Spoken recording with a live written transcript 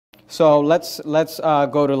So let's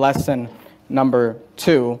go to lesson number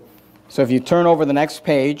 2. So if you turn over the next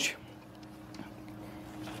page,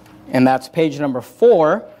 and that's page number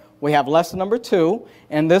 4, we have lesson number 2,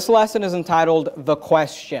 and this lesson is entitled The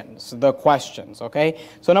Questions. The questions, okay?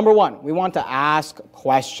 So number 1, we want to ask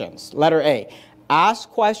questions. Letter A, ask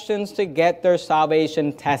questions to get their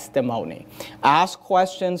salvation testimony. Ask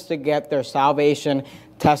questions to get their salvation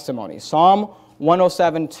testimony. Psalm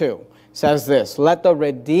 107:2 says this, let the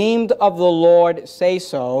redeemed of the Lord say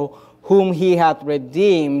so, whom he hath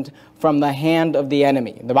redeemed from the hand of the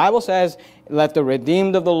enemy. The Bible says, let the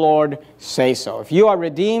redeemed of the Lord say so. If you are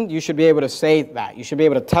redeemed, you should be able to say that. You should be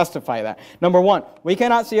able to testify that. Number 1, we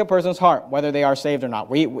cannot see a person's heart, whether they are saved or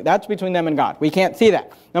not. That's between them and God. We can't see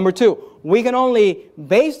that. Number 2, we can only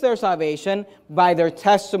base their salvation by their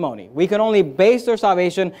testimony. We can only base their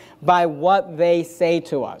salvation by what they say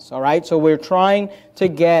to us. All right? So we're trying to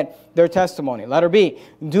get their testimony. Letter B,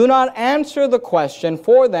 do not answer the question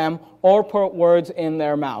for them or put words in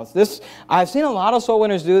their mouths. I've seen a lot of soul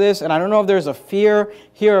winners do this, and I don't know if there's a fear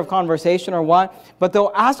here of conversation or what, but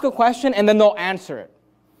they'll ask a question and then they'll answer it.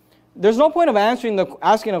 There's no point of asking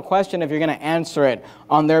a question if you're going to answer it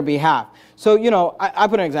on their behalf. So, you know, I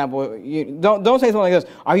put an example. Don't say something like this.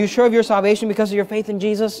 Are you sure of your salvation because of your faith in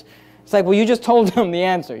Jesus? It's like, well, you just told them the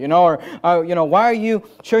answer, you know, or you know, why are you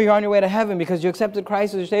sure you're on your way to heaven because you accepted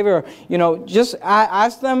Christ as your Savior? Or, you know, just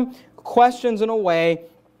ask them questions in a way.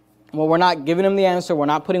 Well, we're not giving them the answer. We're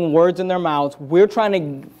not putting words in their mouths. We're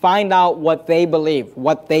trying to find out what they believe,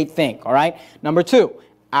 what they think, all right? Number 2,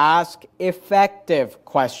 ask effective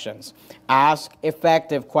questions. Ask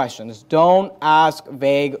effective questions. Don't ask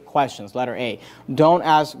vague questions. Letter A. Don't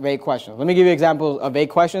ask vague questions. Let me give you examples of vague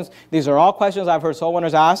questions. These are all questions I've heard soul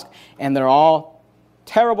winners ask, and they're all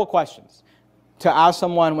terrible questions to ask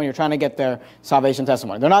someone when you're trying to get their salvation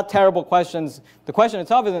testimony. They're not terrible questions. The question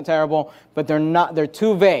itself isn't terrible, but they're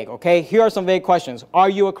too vague, okay? Here are some vague questions. Are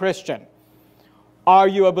you a Christian? Are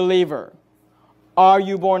you a believer? Are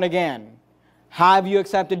you born again? Have you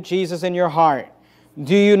accepted Jesus in your heart?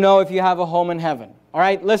 Do you know if you have a home in heaven? All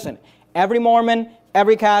right, listen. Every Mormon,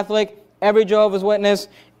 every Catholic, every Jehovah's Witness,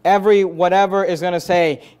 every whatever is going to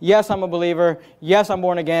say, yes, I'm a believer. Yes, I'm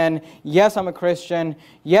born again. Yes, I'm a Christian.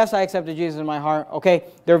 Yes, I accepted Jesus in my heart. Okay,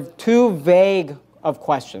 they're too vague of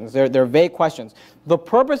questions. They're vague questions. The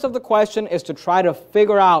purpose of the question is to try to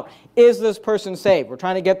figure out, is this person saved? We're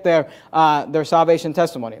trying to get their salvation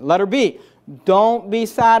testimony. Letter B, don't be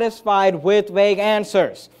satisfied with vague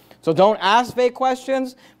answers. So don't ask vague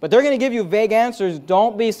questions, but they're going to give you vague answers.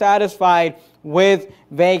 Don't be satisfied with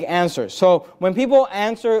vague answers. So when people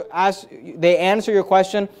answer your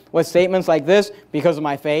question with statements like this, because of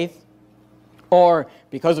my faith, or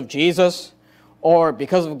because of Jesus, or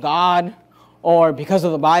because of God, or because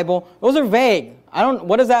of the Bible, those are vague.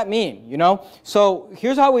 What does that mean, you know? So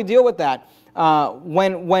here's how we deal with that.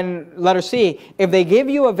 When letter C, if they give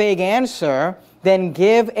you a vague answer, then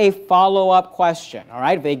give a follow-up question, all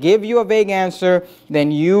right? If they give you a vague answer,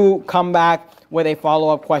 then you come back with a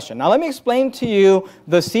follow-up question. Now let me explain to you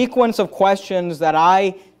the sequence of questions that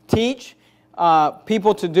I teach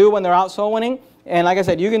people to do when they're out soul winning. And like I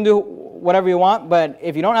said, you can do whatever you want, but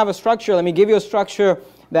if you don't have a structure, let me give you a structure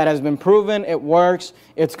that has been proven, it works,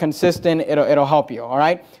 it's consistent, it'll help you, all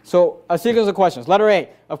right? So a sequence of questions. Letter A,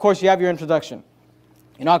 of course, you have your introduction.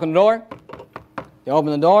 You knock on the door, you open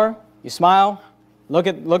the door, you smile, look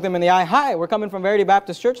them in the eye. Hi, we're coming from Verity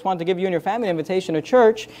Baptist Church. Want to give you and your family an invitation to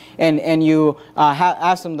church, and you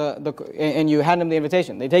ask them and you hand them the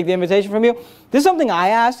invitation. They take the invitation from you. This is something I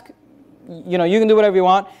ask. You know, you can do whatever you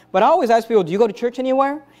want, but I always ask people, do you go to church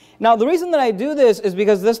anywhere? Now, the reason that I do this is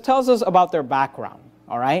because this tells us about their background.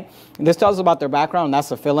 All right, and this tells us about their background. And that's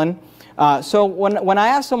the fill-in. So when I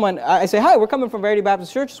ask someone, I say, hi, we're coming from Verity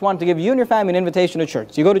Baptist Church. Just wanted to give you and your family an invitation to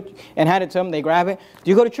church. Do you go to, and hand it to them, they grab it.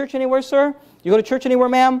 Do you go to church anywhere, sir? Do you go to church anywhere,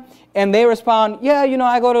 ma'am? And they respond, yeah, you know,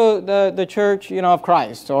 I go to the church, you know, of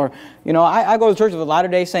Christ. Or, you know, I go to the church of the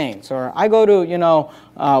Latter-day Saints. Or I go to, you know,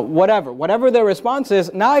 whatever their response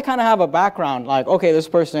is. Now I kind of have a background, like, okay, this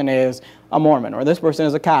person is a Mormon, or this person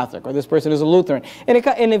is a Catholic, or this person is a Lutheran. And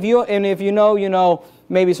if you know,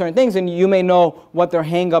 maybe certain things, and you may know what their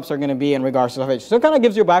hang-ups are going to be in regards to salvation. So it kind of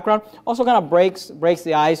gives you a background. Also kind of breaks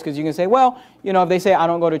the ice, because you can say, well, you know, if they say, I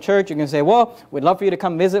don't go to church, you can say, well, we'd love for you to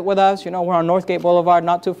come visit with us. You know, we're on Northgate Boulevard,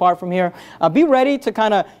 not too far from here. Be ready to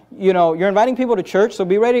kind of you know, you're inviting people to church, so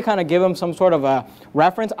be ready to kind of give them some sort of a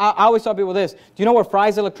reference. I always tell people this. Do you know where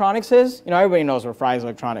Fry's Electronics is? You know, everybody knows where Fry's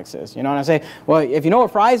Electronics is. You know, and I say, well, if you know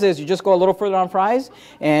what Fry's is, you just go a little further on Fry's,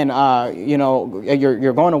 and, you know,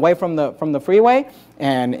 you're going away from the freeway,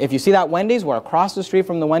 and if you see that Wendy's, we're across the street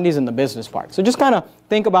from the Wendy's in the business park. So just kind of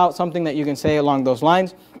think about something that you can say along those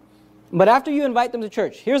lines. But after you invite them to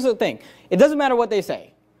church, here's the thing. It doesn't matter what they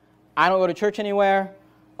say. I don't go to church anywhere.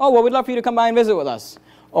 Oh, well, we'd love for you to come by and visit with us.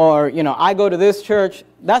 Or, you know, I go to this church.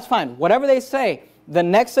 That's fine. Whatever they say, the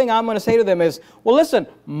next thing I'm going to say to them is, well, listen,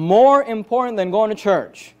 more important than going to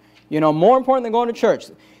church. You know, more important than going to church.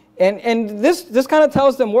 And this kind of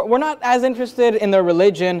tells them we're not as interested in their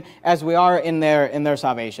religion as we are in their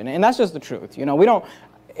salvation. And that's just the truth. You know,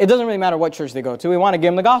 it doesn't really matter what church they go to. We want to give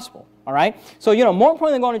them the gospel. All right? So, you know, more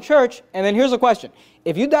important than going to church. And then here's the question.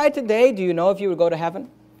 If you died today, do you know if you would go to heaven?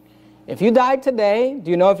 If you died today, do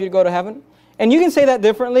you know if you'd go to heaven? And you can say that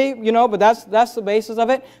differently, you know, but that's the basis of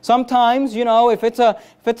it. Sometimes, you know, if it's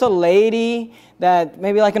a lady that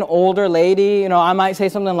maybe like an older lady, you know, I might say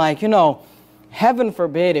something like, you know, heaven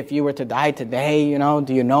forbid if you were to die today, you know,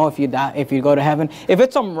 do you know if you go to heaven? If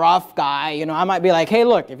it's some rough guy, you know, I might be like, hey,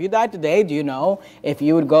 look, if you died today, do you know if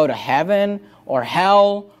you would go to heaven or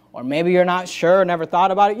hell? Or maybe you're not sure, never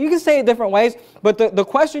thought about it. You can say it different ways, but the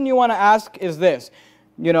question you want to ask is this.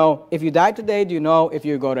 You know, if you died today, do you know if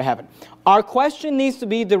you go to heaven? Our question needs to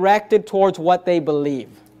be directed towards what they believe.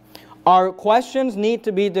 Our questions need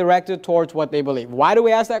to be directed towards what they believe. Why do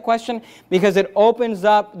we ask that question? Because it opens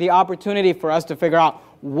up the opportunity for us to figure out,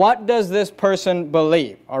 what does this person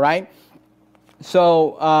believe, all right?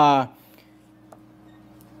 So,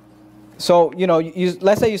 you know,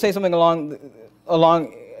 let's say you say something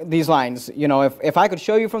along these lines. You know, if I could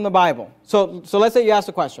show you from the Bible. So let's say you ask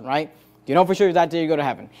the question, right? Do you know for sure that day you go to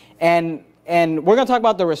heaven? And we're going to talk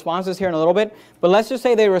about the responses here in a little bit. But let's just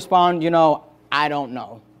say they respond, you know, I don't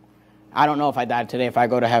know. I don't know if I died today, if I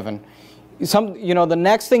go to heaven. You know, the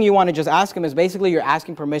next thing you want to just ask them is basically you're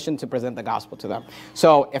asking permission to present the gospel to them.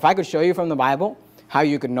 So if I could show you from the Bible how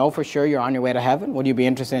you could know for sure you're on your way to heaven, would you be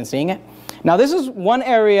interested in seeing it? Now, this is one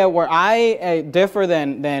area where I differ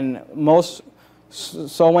than most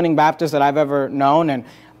soul-winning Baptists that I've ever known. And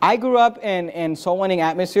I grew up in soul-winning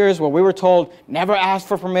atmospheres where we were told, never ask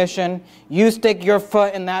for permission. You stick your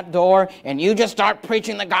foot in that door and you just start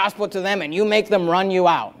preaching the gospel to them and you make them run you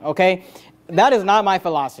out, okay? That is not my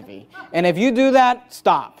philosophy. And if you do that,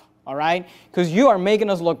 stop, all right? Because you are making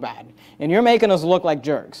us look bad and you're making us look like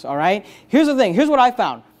jerks, all right? Here's the thing. Here's what I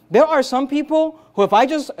found. There are some people who if I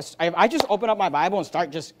just open up my Bible and start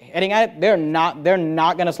just hitting at it, they're not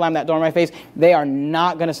going to slam that door in my face. They are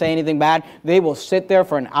not going to say anything bad. They will sit there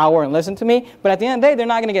for an hour and listen to me. But at the end of the day, they're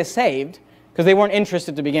not going to get saved because they weren't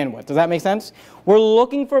interested to begin with. Does that make sense? We're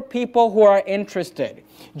looking for people who are interested.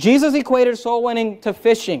 Jesus equated soul winning to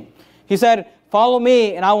fishing. He said, follow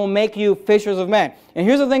me and I will make you fishers of men. And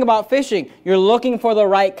here's the thing about fishing. You're looking for the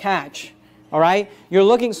right catch. All right? You're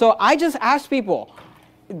looking. So I just ask people,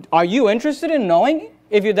 are you interested in knowing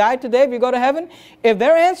if you died today, if you go to heaven? If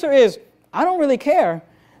their answer is, I don't really care,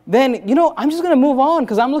 then, you know, I'm just going to move on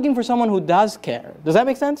because I'm looking for someone who does care. Does that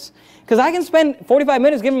make sense? Because I can spend 45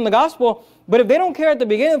 minutes giving them the gospel, but if they don't care at the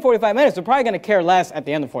beginning of 45 minutes, they're probably going to care less at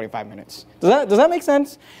the end of 45 minutes. Does that make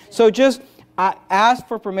sense? So just ask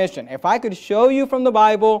for permission. If I could show you from the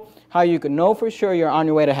Bible how you could know for sure you're on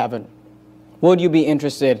your way to heaven, would you be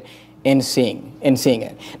interested in seeing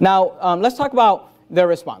it? Now, let's talk about their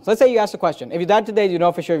response. Let's say you ask the question, if you died today, do you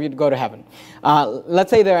know for sure if you'd go to heaven? Let's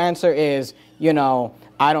say their answer is, you know,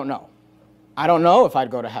 I don't know. I don't know if I'd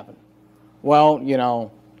go to heaven. Well, you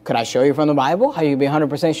know, could I show you from the Bible how you'd be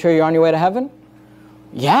 100% sure you're on your way to heaven?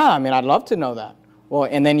 Yeah, I mean, I'd love to know that. Well,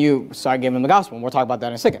 and then you start giving them the gospel, and we'll talk about that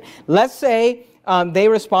in a second. Let's say they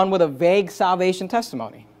respond with a vague salvation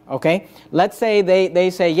testimony, okay? Let's say they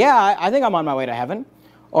say, yeah, I think I'm on my way to heaven.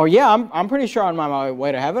 Or yeah, I'm pretty sure I'm on my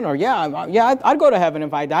way to heaven. Or yeah, I'd go to heaven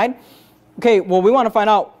if I died. Okay, well, we want to find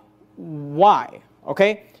out why,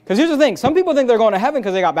 okay? Because here's the thing. Some people think they're going to heaven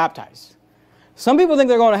because they got baptized. Some people think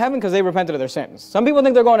they're going to heaven because they repented of their sins. Some people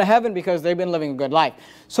think they're going to heaven because they've been living a good life.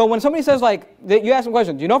 So when somebody says, like, you ask them a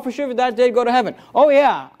question, do you know for sure if that day go to heaven? Oh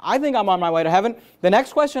yeah, I think I'm on my way to heaven. The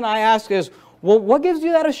next question I ask is, well, what gives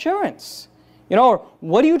you that assurance? You know, or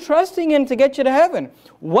what are you trusting in to get you to heaven?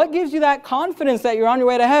 What gives you that confidence that you're on your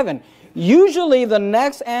way to heaven? Usually the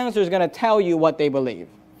next answer is going to tell you what they believe.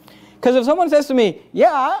 Because if someone says to me,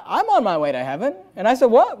 yeah, I'm on my way to heaven, and I said,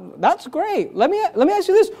 well, that's great. Let me ask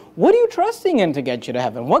you this. What are you trusting in to get you to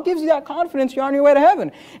heaven? What gives you that confidence you're on your way to heaven?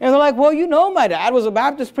 And they're like, well, you know, my dad was a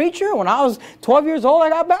Baptist preacher. When I was 12 years old, I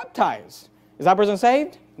got baptized. Is that person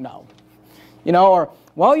saved? No. You know,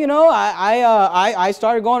 well, you know, I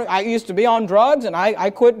started going, I used to be on drugs, and I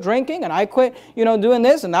quit drinking, and I quit, you know, doing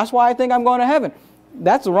this, and that's why I think I'm going to heaven.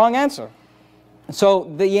 That's the wrong answer.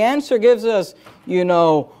 So the answer gives us, you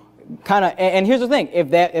know, kind of, and here's the thing, if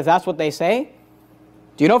that's what they say,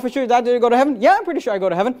 do you know for sure that you go to heaven? Yeah, I'm pretty sure I go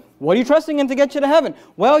to heaven. What are you trusting in to get you to heaven?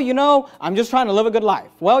 Well, you know, I'm just trying to live a good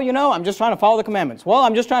life. Well, you know, I'm just trying to follow the commandments. Well,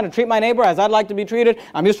 I'm just trying to treat my neighbor as I'd like to be treated.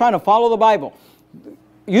 I'm just trying to follow the Bible.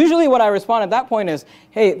 Usually what I respond at that point is,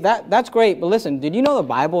 hey, that's great, but listen, did you know the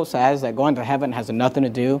Bible says that going to heaven has nothing to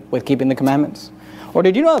do with keeping the commandments? Or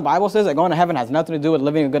did you know the Bible says that going to heaven has nothing to do with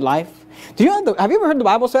living a good life? Do you know, have you ever heard the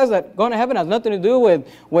Bible says that going to heaven has nothing to do with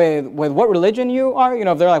what religion you are? You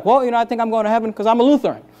know, if they're like, well, you know, I think I'm going to heaven because I'm a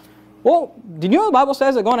Lutheran. Well, did you know the Bible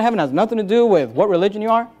says that going to heaven has nothing to do with what religion you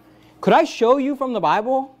are? Could I show you from the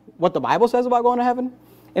Bible what the Bible says about going to heaven?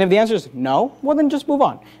 And if the answer is no, well then just move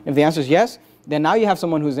on. If the answer is yes, then now you have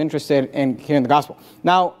someone who's interested in hearing the gospel.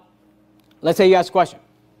 Now, let's say you ask a question.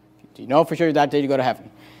 Do you know for sure that day you go to heaven?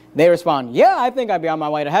 They respond, yeah, I think I'd be on my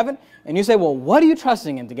way to heaven. And you say, well, what are you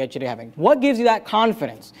trusting in to get you to heaven? What gives you that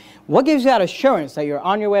confidence? What gives you that assurance that you're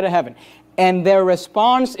on your way to heaven? And their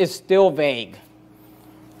response is still vague.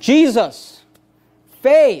 Jesus,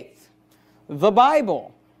 faith, the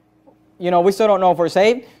Bible. You know, we still don't know if we're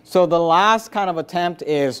saved. So the last kind of attempt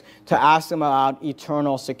is to ask them about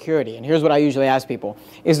eternal security. And here's what I usually ask people.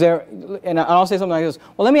 Is there, and I'll say something like this,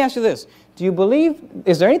 well, let me ask you this. Do you believe,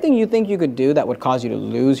 is there anything you think you could do that would cause you to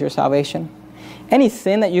lose your salvation? Any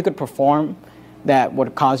sin that you could perform that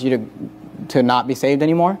would cause you to not be saved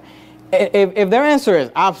anymore? If their answer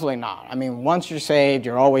is absolutely not, I mean, once you're saved,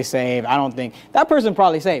 you're always saved, I don't think, that person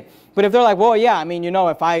probably saved. But if they're like, well, yeah, I mean, you know,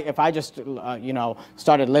 if I just, you know,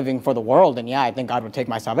 started living for the world, then yeah, I think God would take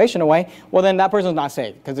my salvation away. Well, then that person's not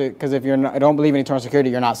saved. Because if you don't believe in eternal security,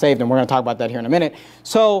 you're not saved. And we're going to talk about that here in a minute.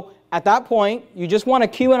 So at that point, you just want to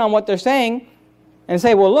cue in on what they're saying and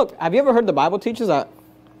say, well, look, have you ever heard the Bible teaches that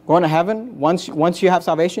going to heaven, once you have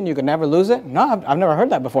salvation, you can never lose it? No, I've never heard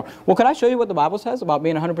that before. Well, could I show you what the Bible says about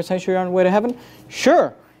being 100% sure you're on your way to heaven?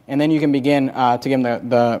 Sure. And then you can begin to give them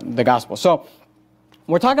the gospel. So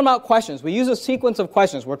we're talking about questions. We use a sequence of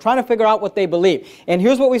questions. We're trying to figure out what they believe. And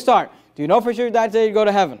here's what we start. Do you know for sure that day you go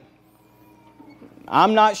to heaven?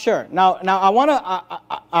 I'm not sure. Now I want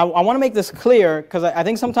to make this clear because I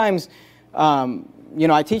think sometimes you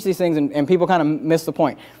know, I teach these things and people kind of miss the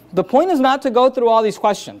point. The point is not to go through all these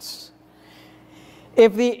questions.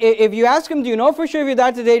 If you ask them, do you know for sure if you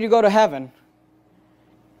die today you go to heaven?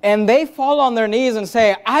 And they fall on their knees and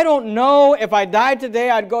say, I don't know if I died today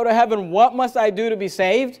I'd go to heaven. What must I do to be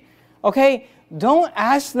saved? Okay, don't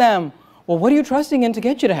ask them, well, what are you trusting in to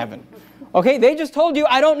get you to heaven? Okay, they just told you,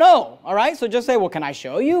 I don't know. All right, so just say, well, can I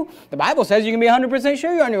show you? The Bible says you can be 100%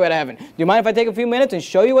 sure you're on your way to heaven. Do you mind if I take a few minutes and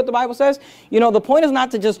show you what the Bible says? You know, the point is not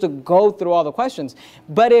to just to go through all the questions.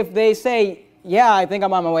 But if they say, yeah, I think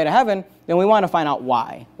I'm on my way to heaven, then we want to find out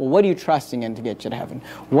why. Well, what are you trusting in to get you to heaven?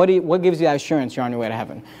 What gives you that assurance you're on your way to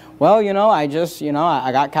heaven? Well, you know, I just, you know,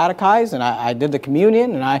 I got catechized and I did the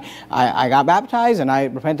communion and I got baptized and I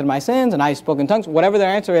repented of my sins and I spoke in tongues. Whatever their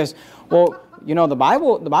answer is, well, you know, the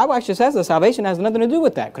Bible actually says that salvation has nothing to do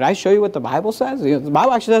with that. Could I show you what the Bible says? The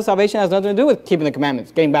Bible actually says salvation has nothing to do with keeping the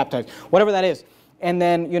commandments, getting baptized, whatever that is. And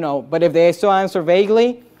then, you know, but if they still answer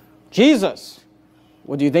vaguely, Jesus,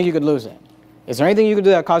 well, do you think you could lose it? Is there anything you could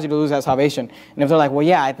do that would cause you to lose that salvation? And if they're like, well,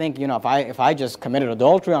 yeah, I think, you know, if I just committed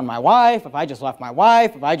adultery on my wife, if I just left my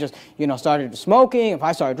wife, if I just, you know, started smoking, if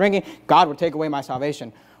I started drinking, God would take away my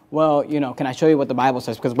salvation. Well, you know, can I show you what the Bible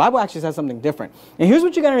says? Because the Bible actually says something different. And here's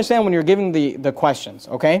what you got to understand when you're giving the questions,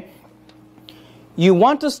 okay? You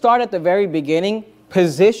want to start at the very beginning,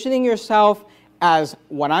 positioning yourself as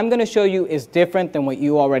what I'm going to show you is different than what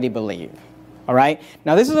you already believe. All right?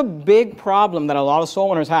 Now, this is a big problem that a lot of soul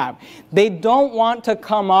winners have. They don't want to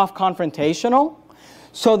come off confrontational,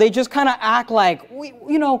 so they just kind of act like,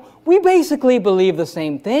 we basically believe the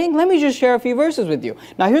same thing. Let me just share a few verses with you.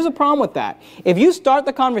 Now, here's the problem with that. If you start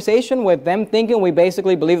the conversation with them thinking we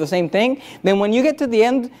basically believe the same thing, then when you get to the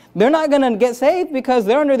end, they're not going to get saved because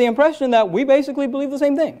they're under the impression that we basically believe the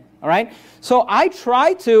same thing. All right? So I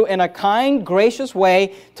try to, in a kind, gracious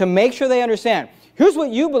way, to make sure they understand. Here's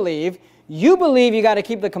what you believe. You believe you got to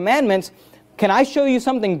keep the commandments. Can I show you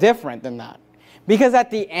something different than that? Because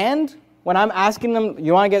at the end, when I'm asking them,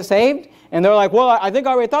 you want to get saved? And they're like, well, I think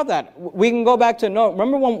I already thought that. We can go back to, no,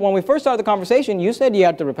 remember when we first started the conversation, you said you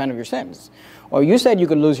had to repent of your sins. Or you said you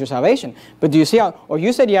could lose your salvation. But do you see how, or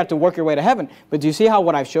you said you had to work your way to heaven. But do you see how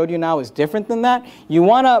what I've showed you now is different than that? You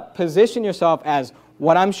want to position yourself as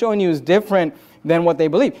what I'm showing you is different than what they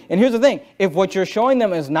believe. And here's the thing, if what you're showing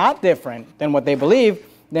them is not different than what they believe,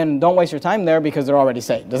 then don't waste your time there because they're already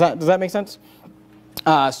saved. Does that make sense?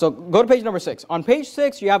 So go to page number 6. On page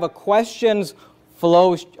 6, you have a questions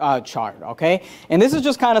flow chart, okay? And this is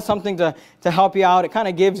just kind of something to help you out. It kind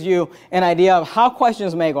of gives you an idea of how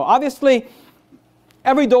questions may go. Obviously,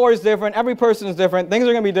 every door is different. Every person is different. Things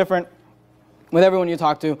are going to be different with everyone you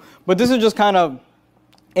talk to. But this is just kind of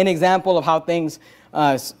an example of how things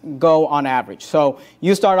go on average. So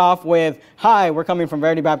you start off with, hi, we're coming from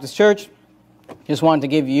Verity Baptist Church. Just wanted to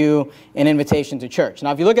give you an invitation to church.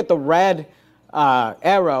 Now, if you look at the red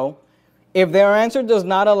arrow, if their answer does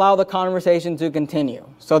not allow the conversation to continue,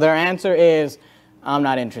 so their answer is, I'm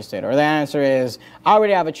not interested, or their answer is, I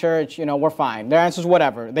already have a church, we're fine. Their answer is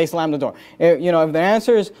whatever. They slam the door. If their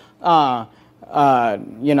answer is, I'm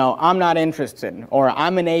not interested, or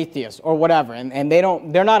I'm an atheist, or whatever, and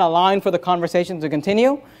they're not aligned for the conversation to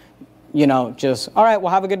continue, just, all right,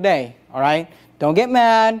 well, have a good day, all right? Don't get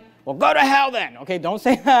mad. Well, go to hell then. Okay, don't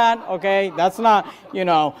say that. Okay, that's not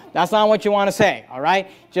what you want to say. All right,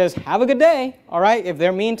 just have a good day. All right, if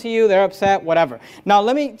they're mean to you, they're upset, whatever. Now,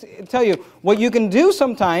 let me tell you, what you can do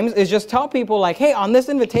sometimes is just tell people like, hey, on this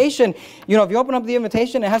invitation, if you open up the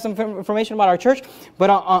invitation, it has some information about our church,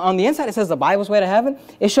 but on the inside, it says the Bible's way to heaven.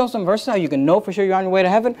 It shows some verses how you can know for sure you're on your way to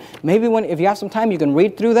heaven. Maybe if you have some time, you can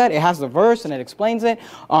read through that. It has the verse and it explains it.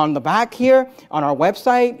 On the back here, on our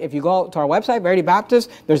website, if you go to our website, Verity Baptist,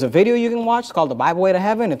 there's a video you can watch. It's called The Bible Way to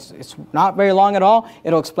Heaven. It's not very long at all.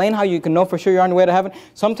 It'll explain how you can know for sure you're on your way to heaven.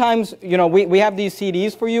 Sometimes, we have these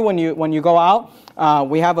CDs for you when you go out.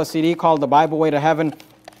 We have a CD called The Bible Way to Heaven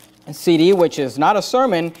CD, which is not a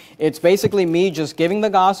sermon. It's basically me just giving the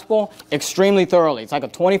gospel extremely thoroughly. It's like a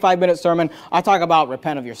 25-minute sermon. I talk about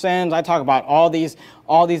repent of your sins. I talk about all these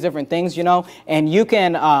different things, and you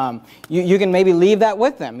can you can maybe leave that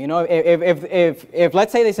with them. If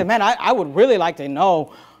let's say they said, man, I would really like to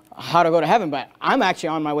know how to go to heaven, but I'm actually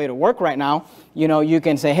on my way to work right now. You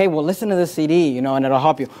can say, hey, well, listen to this CD, and it'll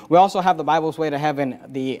help you. We also have the Bible's Way to Heaven,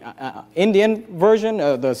 the Indian version,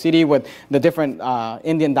 the CD with the different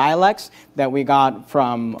Indian dialects that we got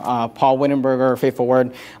from Paul Wittenberger, Faithful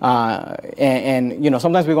Word. And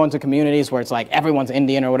sometimes we go into communities where it's like everyone's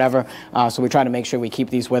Indian or whatever, so we try to make sure we keep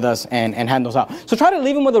these with us and hand those out. So try to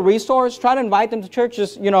leave them with a resource. Try to invite them to church.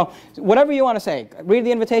 Just, whatever you want to say. Read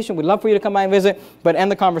the invitation. We'd love for you to come by and visit, but end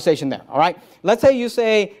the conversation there, all right? Let's say you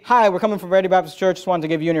say, hi, we're coming from Verity Baptist Church. Just wanted to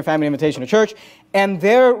give you and your family an invitation to church. And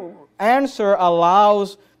their answer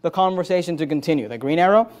allows the conversation to continue. The green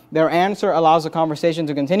arrow, their answer allows the conversation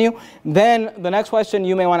to continue. Then the next question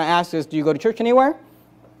you may want to ask is, do you go to church anywhere?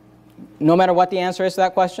 No matter what the answer is to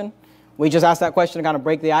that question. We just ask that question to kind of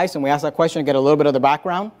break the ice, and we ask that question to get a little bit of the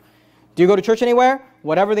background. Do you go to church anywhere?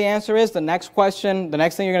 Whatever the answer is, the next question, the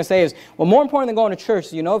next thing you're going to say is, well, more important than going to church,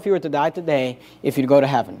 do you know if you were to die today, if you'd go to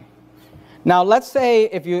heaven? Now, let's say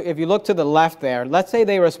if you look to the left there, let's say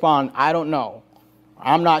they respond, I don't know,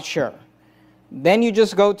 I'm not sure. Then you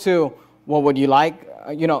just go to, well, would you like,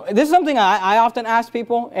 this is something I often ask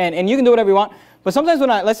people, and you can do whatever you want, but sometimes when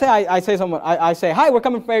let's say I say, hi, we're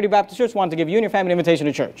coming from Verity Baptist Church, want to give you and your family an invitation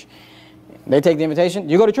to church. They take the invitation.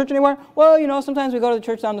 Do you go to church anywhere? Well, sometimes we go to the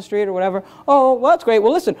church down the street or whatever. Oh, well, that's great.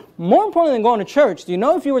 Well, listen, more important than going to church, do you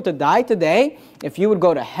know if you were to die today, if you would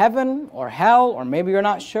go to heaven or hell, or maybe you're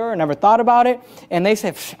not sure, never thought about it? And they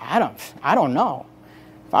say, I don't know.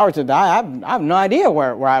 If I were to die, I have no idea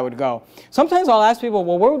where I would go. Sometimes I'll ask people,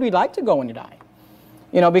 well, where would we like to go when you die?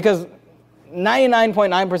 Because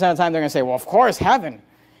 99.9% of the time they're going to say, well, of course, heaven.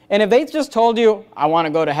 And if they just told you, I want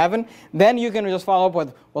to go to heaven, then you can just follow up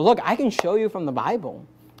with, well, look, I can show you from the Bible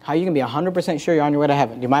how you can be 100% sure you're on your way to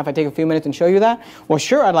heaven. Do you mind if I take a few minutes and show you that? Well,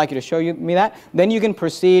 sure, I'd like you to show me that. Then you can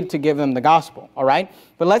proceed to give them the gospel, all right?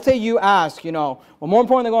 But let's say you ask, well, more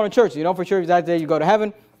important than going to church, for sure if that day you go to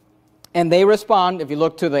heaven. And they respond, if you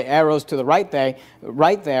look to the arrows to the right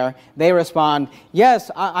there, they respond,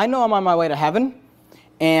 yes, I know I'm on my way to heaven.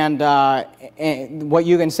 And what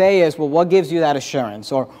you can say is, well, what gives you that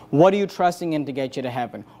assurance? Or what are you trusting in to get you to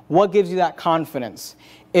heaven? What gives you that confidence?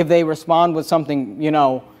 If they respond with something,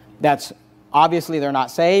 that's obviously they're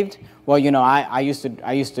not saved. Well, I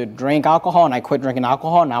used to drink alcohol and I quit drinking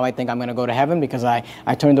alcohol. Now I think I'm going to go to heaven because I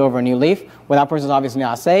turned over a new leaf. Well, that person's obviously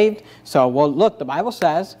not saved. So, well, look, the Bible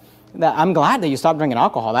says that I'm glad that you stopped drinking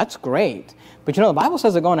alcohol. That's great. But the Bible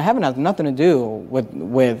says that going to heaven has nothing to do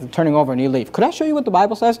with turning over a new leaf. Could I show you what the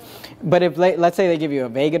Bible says? But if, let's say they give you a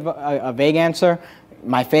vague answer,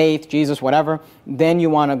 my faith, Jesus, whatever, then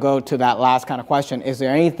you want to go to that last kind of question. Is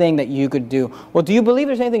there anything that you could do? Well, do you believe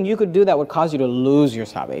there's anything you could do that would cause you to lose your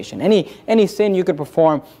salvation? Any sin you could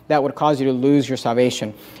perform that would cause you to lose your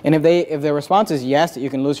salvation? And if their response is yes, that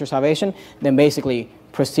you can lose your salvation, then basically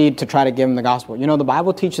proceed to try to give them the gospel. You know, the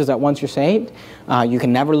Bible teaches that once you're saved, you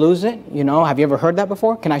can never lose it. You know, have you ever heard that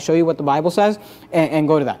before? Can I show you what the Bible says? And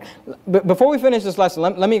go to that. Before we finish this lesson,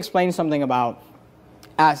 let me explain something about,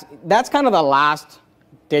 that's kind of the last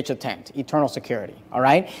ditch attempt, eternal security, all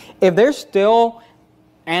right? If they're still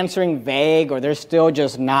answering vague, or they're still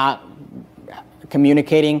just not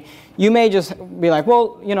communicating, you may just be like,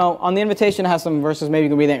 well, you know, on the invitation it has some verses, maybe you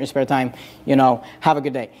can read that in your spare time, you know, have a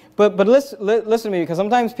good day. But listen to me, because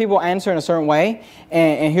sometimes people answer in a certain way,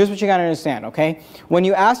 and here's what you got to understand, okay? When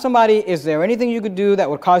you ask somebody, is there anything you could do that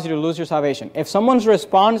would cause you to lose your salvation? If someone's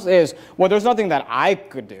response is, well, there's nothing that I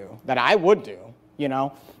could do, that I would do, you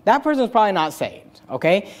know, that person's probably not saved,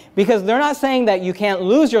 okay? Because they're not saying that you can't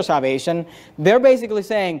lose your salvation. They're basically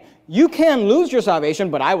saying, you can lose your salvation,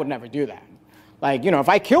 but I would never do that. Like, you know, if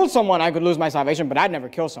I killed someone, I could lose my salvation, but I'd never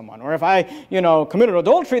kill someone. Or if I, you know, committed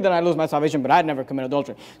adultery, then I'd lose my salvation, but I'd never commit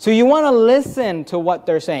adultery. So you want to listen to what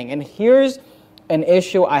they're saying. And here's an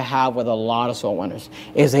issue I have with a lot of soul winners,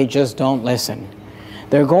 is they just don't listen.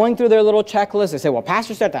 They're going through their little checklist. They say, well,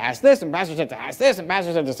 pastor said to ask this, and pastor said to ask this, and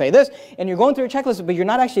pastor said to say this. And you're going through your checklist, but you're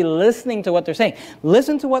not actually listening to what they're saying.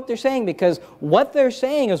 Listen to what they're saying, because what they're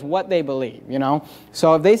saying is what they believe, you know.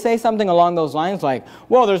 So if they say something along those lines like,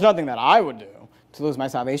 well, there's nothing that I would do to lose my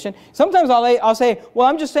salvation. Sometimes I'll say, well,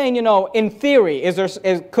 I'm just saying, you know, in theory, is there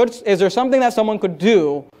something that someone could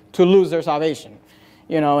do to lose their salvation?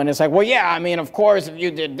 You know, and it's like, well, yeah, I mean, of course, if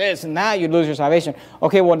you did this and that, you'd lose your salvation.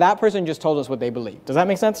 Okay, well, that person just told us what they believe. Does that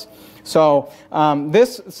make sense? So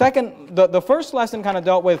the first lesson kind of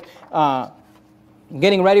dealt with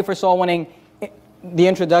getting ready for soul winning, the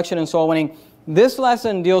introduction in soul winning. This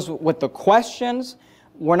lesson deals with the questions.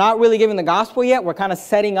 We're not really giving the gospel yet. We're kind of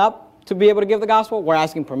setting up to be able to give the gospel. We're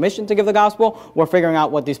asking permission to give the gospel. We're figuring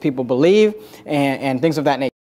out what these people believe and things of that nature.